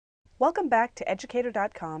Welcome back to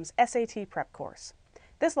Educator.com's SAT prep course.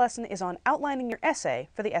 This lesson is on outlining your essay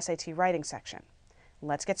for the SAT writing section.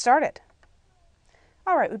 Let's get started.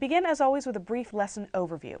 All right, we begin as always with a brief lesson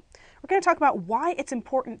overview. We're going to talk about why it's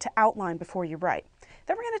important to outline before you write.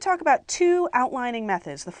 Then we're going to talk about two outlining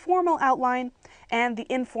methods, the formal outline and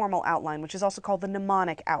the informal outline, which is also called the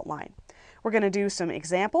mnemonic outline. We're going to do some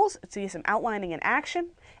examples, see some outlining in action,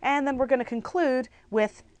 and then we're going to conclude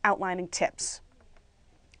with outlining tips.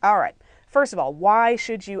 All right, first of all, why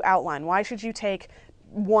should you outline? Why should you take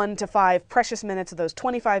 1 to 5 precious minutes of those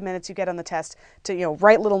 25 minutes you get on the test to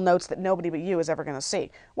write little notes that nobody but you is ever going to see?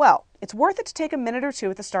 Well, it's worth it to take a minute or two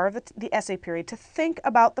at the start of the essay period to think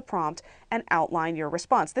about the prompt and outline your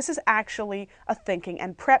response. This is actually a thinking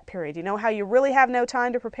and prep period. You know how you really have no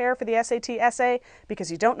time to prepare for the SAT essay because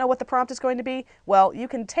you don't know what the prompt is going to be? Well, you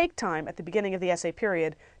can take time at the beginning of the essay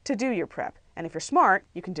period to do your prep. And if you're smart,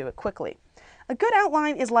 you can do it quickly. A good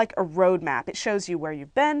outline is like a roadmap. It shows you where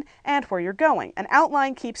you've been and where you're going. An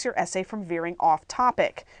outline keeps your essay from veering off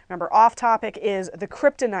topic. Remember, off topic is the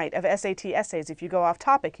kryptonite of SAT essays. If you go off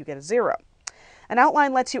topic, you get a 0. An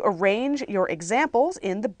outline lets you arrange your examples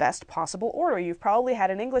in the best possible order. You've probably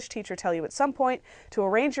had an English teacher tell you at some point to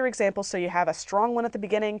arrange your examples so you have a strong one at the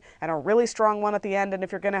beginning and a really strong one at the end, and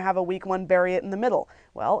if you're going to have a weak one, bury it in the middle.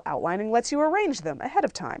 Well, outlining lets you arrange them ahead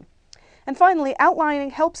of time. And finally,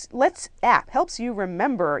 outlining helps you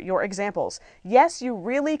remember your examples. Yes, you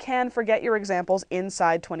really can forget your examples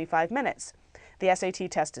inside 25 minutes. The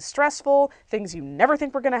SAT test is stressful, things you never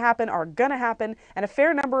think were going to happen are going to happen, and a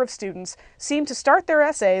fair number of students seem to start their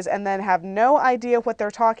essays and then have no idea what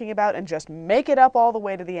they're talking about and just make it up all the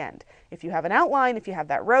way to the end. If you have an outline, if you have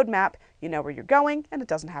that roadmap, you know where you're going, and it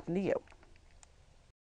doesn't happen to you.